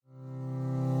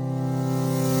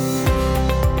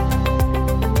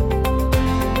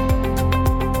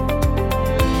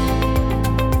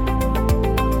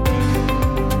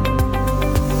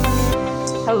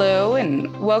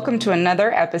welcome to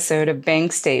another episode of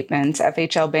Bank Statements,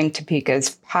 FHL Bank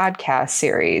Topeka's podcast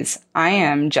series. I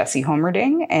am Jessie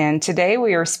Homerding, and today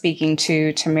we are speaking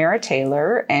to Tamara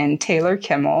Taylor and Taylor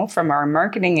Kimmel from our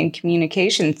marketing and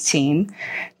communications team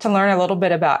to learn a little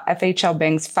bit about FHL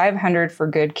Bank's 500 for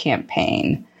Good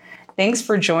campaign. Thanks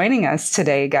for joining us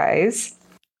today, guys.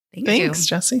 Thanks,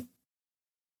 Jessie.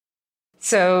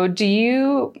 So do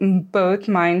you both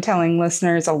mind telling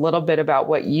listeners a little bit about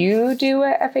what you do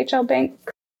at FHL Bank?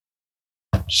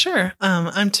 Sure.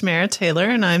 I'm Tamara Taylor,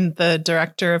 and I'm the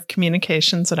Director of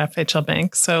Communications at FHL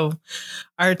Bank. So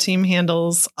our team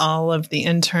handles all of the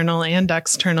internal and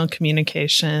external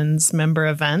communications, member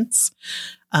events.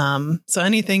 So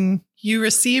anything you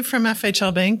receive from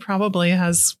FHL Bank probably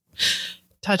has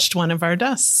touched one of our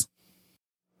desks.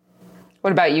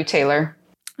 What about you, Taylor?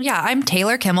 Yeah, I'm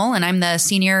Taylor Kimmel, and I'm the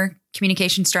Senior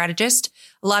Communication Strategist.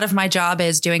 A lot of my job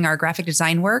is doing our graphic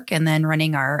design work and then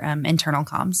running our internal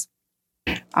comms.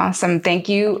 Awesome. Thank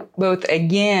you both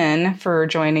again for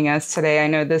joining us today. I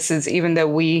know this is, even though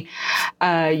we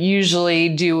usually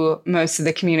do most of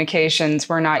the communications,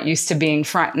 we're not used to being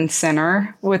front and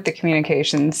center with the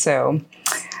communications. So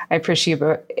I appreciate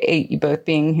you both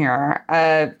being here.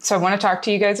 So I want to talk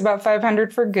to you guys about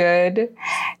 500 for Good.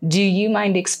 Do you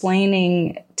mind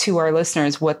explaining to our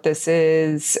listeners what this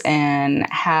is and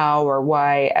how or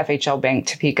why FHL Bank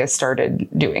Topeka started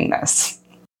doing this?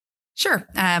 Sure.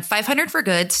 500 for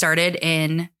Good started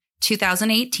in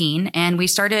 2018, and we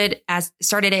started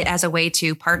it as a way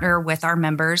to partner with our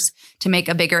members to make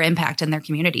a bigger impact in their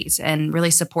communities and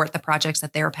really support the projects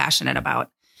that they were passionate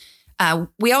about.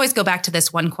 We always go back to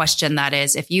this one question, that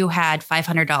is, if you had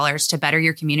 $500 to better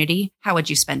your community, how would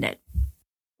you spend it?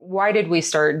 Why did we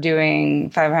start doing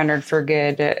 500 for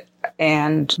Good,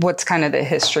 and what's kind of the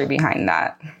history behind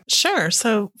that? Sure.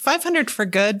 So 500 for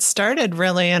Good started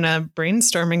really in a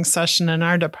brainstorming session in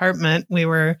our department. We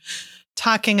were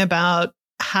talking about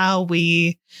how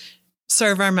we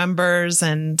serve our members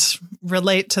and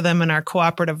relate to them in our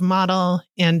cooperative model.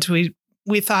 And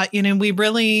we thought, we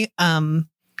really... our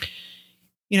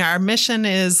mission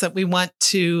is that we want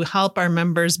to help our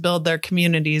members build their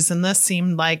communities. And this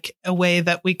seemed like a way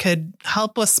that we could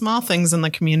help with small things in the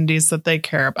communities that they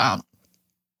care about.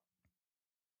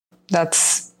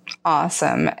 That's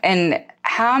awesome. And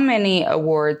how many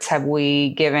awards have we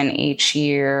given each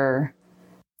year?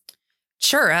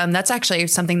 Sure. That's actually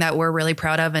something that we're really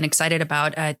proud of and excited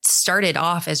about. It started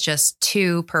off as just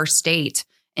 2 per state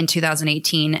in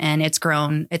 2018, and it's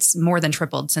grown. It's more than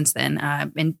tripled since then.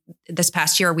 And this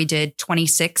past year, we did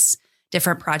 26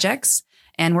 different projects,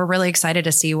 and we're really excited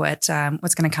to see what's going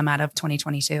to come out of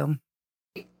 2022.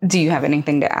 Do you have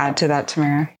anything to add to that,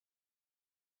 Tamara?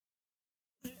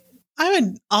 I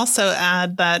would also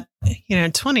add that,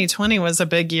 2020 was a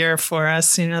big year for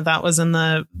us. That was in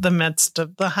the midst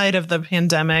of the height of the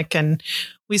pandemic. And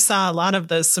we saw a lot of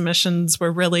those submissions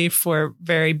were really for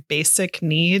very basic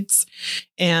needs.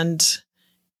 And,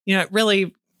 it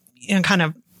really, kind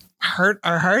of hurt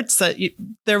our hearts that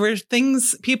there were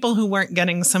people who weren't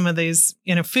getting some of these,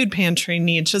 food pantry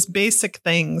needs, just basic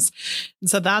things. And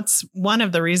so that's one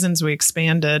of the reasons we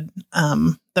expanded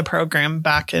the program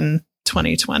back in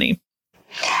 2020.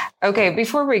 Okay,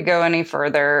 before we go any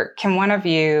further, can one of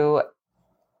you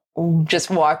just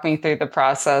walk me through the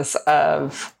process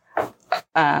of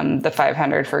the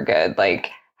 500 for Good?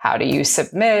 Like, how do you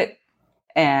submit,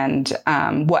 and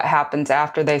what happens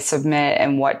after they submit,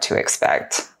 and what to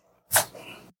expect?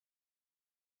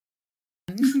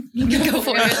 You can go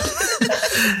for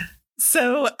it.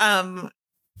 So,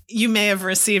 you may have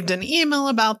received an email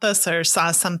about this or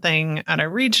saw something at a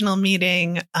regional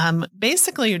meeting.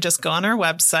 Basically, you just go on our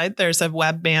website. There's a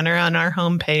web banner on our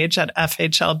homepage at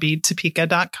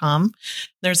fhlbtopeka.com.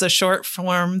 There's a short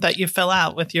form that you fill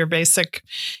out with your basic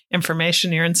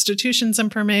information, your institution's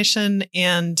information,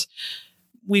 and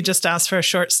we just ask for a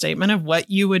short statement of what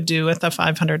you would do with the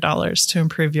 $500 to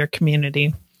improve your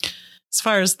community. As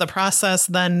far as the process,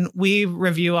 then we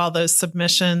review all those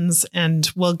submissions and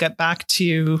we'll get back to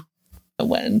you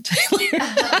when.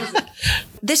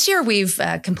 This year, we've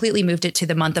completely moved it to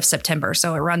the month of September.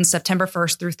 So it runs September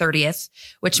 1st through 30th,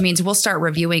 which means we'll start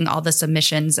reviewing all the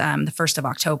submissions the 1st of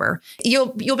October.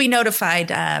 You'll be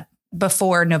notified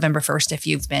before November 1st if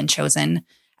you've been chosen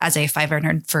as a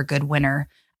 500 for Good winner.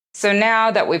 So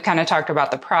now that we've kind of talked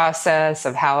about the process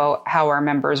of how our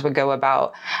members would go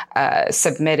about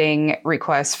submitting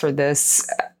requests for this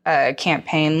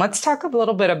campaign, let's talk a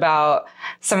little bit about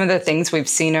some of the things we've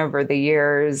seen over the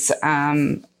years,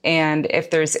 and if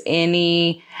there's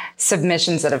any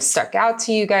submissions that have stuck out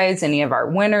to you guys, any of our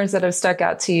winners that have stuck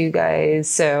out to you guys.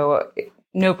 So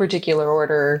no particular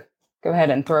order. go ahead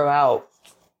and throw out,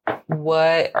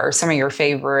 what are some of your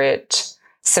favorite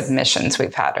submissions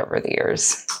we've had over the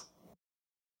years?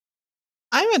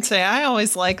 I would say I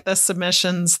always like the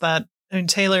submissions that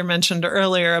Taylor mentioned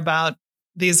earlier about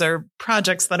these are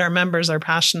projects that our members are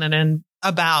passionate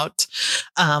about.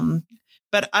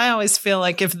 But I always feel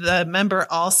like if the member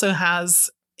also has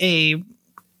a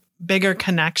bigger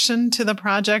connection to the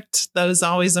project, those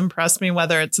always impress me,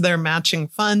 whether it's their matching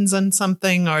funds on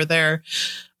something or their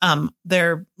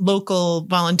local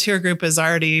volunteer group is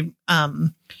already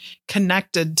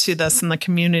connected to this in the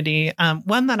community.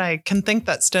 One that I can think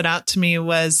that stood out to me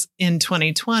was in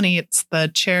 2020, it's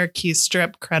the Cherokee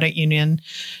Strip Credit Union.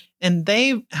 And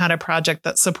they had a project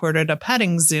that supported a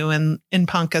petting zoo in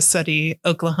Ponca City,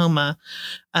 Oklahoma.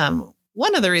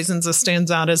 One of the reasons this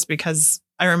stands out is because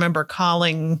I remember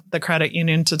calling the credit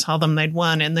union to tell them they'd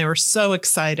won, and they were so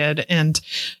excited and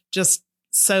just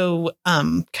so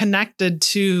connected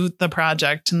to the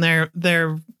project, and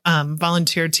their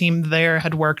volunteer team there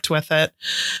had worked with it.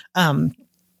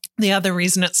 The other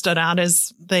reason it stood out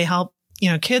is they helped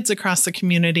kids across the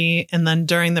community. And then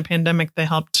during the pandemic, they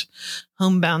helped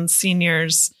homebound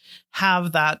seniors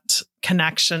have that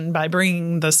connection by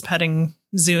bringing this petting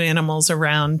zoo animals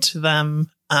around to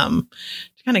them, to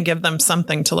kind of give them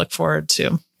something to look forward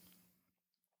to.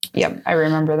 Yep, I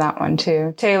remember that one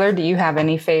too. Taylor, do you have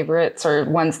any favorites or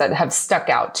ones that have stuck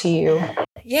out to you?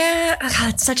 Yeah,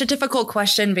 it's such a difficult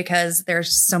question because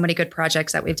there's so many good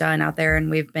projects that we've done out there and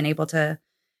we've been able to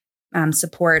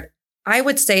support. I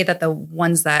would say that the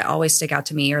ones that always stick out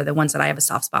to me, or the ones that I have a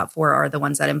soft spot for, are the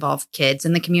ones that involve kids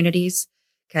in the communities,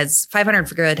 because 500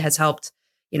 for Good has helped,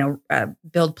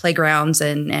 build playgrounds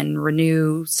and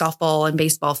renew softball and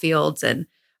baseball fields. And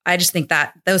I just think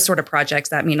that those sort of projects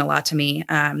that mean a lot to me.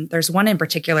 There's one in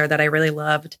particular that I really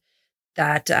loved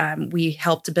that we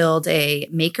helped build a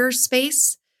maker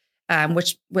space,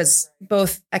 which was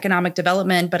both economic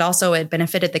development, but also it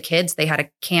benefited the kids. They had a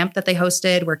camp that they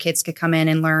hosted where kids could come in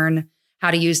and learn how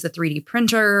to use the 3D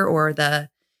printer or the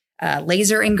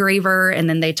laser engraver. And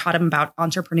then they taught them about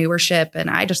entrepreneurship.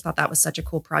 And I just thought that was such a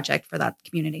cool project for that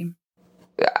community.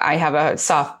 I have a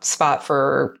soft spot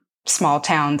for small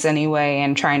towns anyway,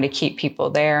 and trying to keep people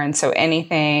there. And so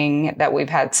anything that we've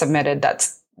had submitted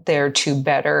that's there to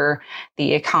better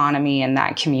the economy in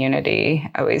that community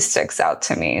always sticks out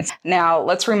to me. Now,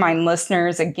 let's remind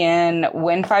listeners again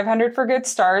when 500 for Good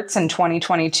starts in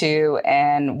 2022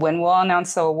 and when we'll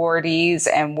announce the awardees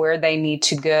and where they need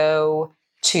to go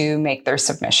to make their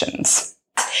submissions.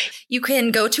 You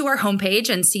can go to our homepage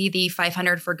and see the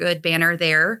 500 for Good banner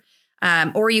there.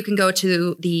 Or you can go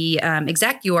to the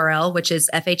exact URL, which is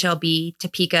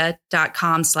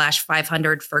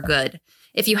fhlbtopeka.com/500 for Good.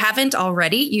 If you haven't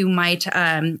already, you might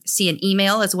see an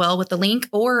email as well with the link,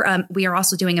 or we are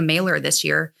also doing a mailer this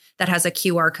year that has a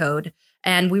QR code.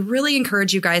 And we really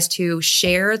encourage you guys to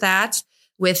share that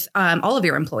with all of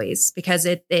your employees, because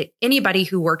anybody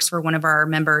who works for one of our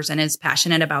members and is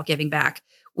passionate about giving back,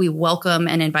 we welcome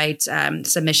and invite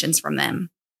submissions from them.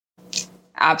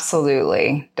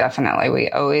 Absolutely. Definitely.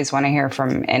 We always want to hear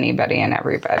from anybody and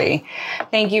everybody.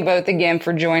 Thank you both again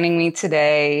for joining me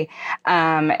today.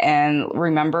 And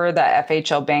remember that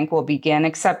FHL Bank will begin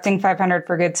accepting 500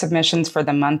 for Good submissions for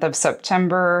the month of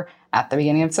September at the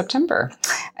beginning of September.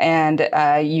 And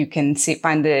you can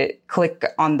click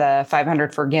on the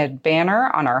 500 for Good banner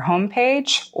on our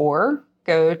homepage, or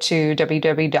go to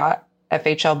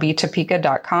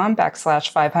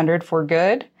www.fhlbtopeka.com/500 for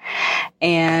Good.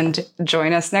 And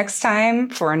join us next time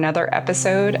for another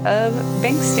episode of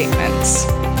Bank Statements.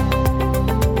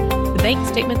 The Bank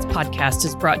Statements podcast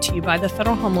is brought to you by the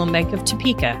Federal Home Loan Bank of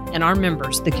Topeka and our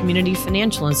members, the community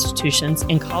financial institutions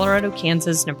in Colorado,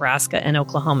 Kansas, Nebraska, and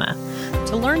Oklahoma.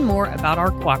 To learn more about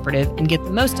our cooperative and get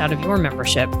the most out of your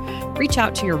membership, reach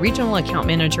out to your regional account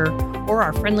manager or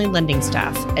our friendly lending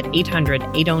staff at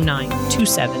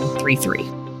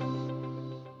 800-809-2733.